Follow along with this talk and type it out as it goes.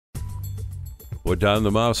Put down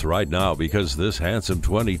the mouse right now because this handsome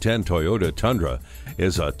 2010 Toyota Tundra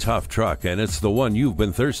is a tough truck and it's the one you've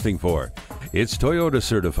been thirsting for. It's Toyota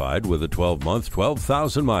certified with a 12-month,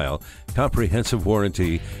 12,000-mile comprehensive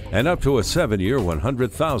warranty and up to a 7-year,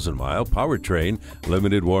 100,000-mile Powertrain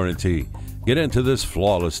Limited Warranty. Get into this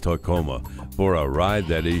flawless Tacoma for a ride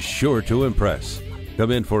that is sure to impress. Come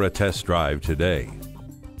in for a test drive today.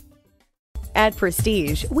 At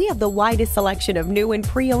Prestige, we have the widest selection of new and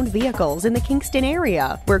pre-owned vehicles in the Kingston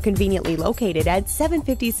area. We're conveniently located at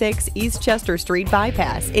 756 East Chester Street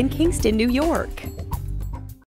Bypass in Kingston, New York.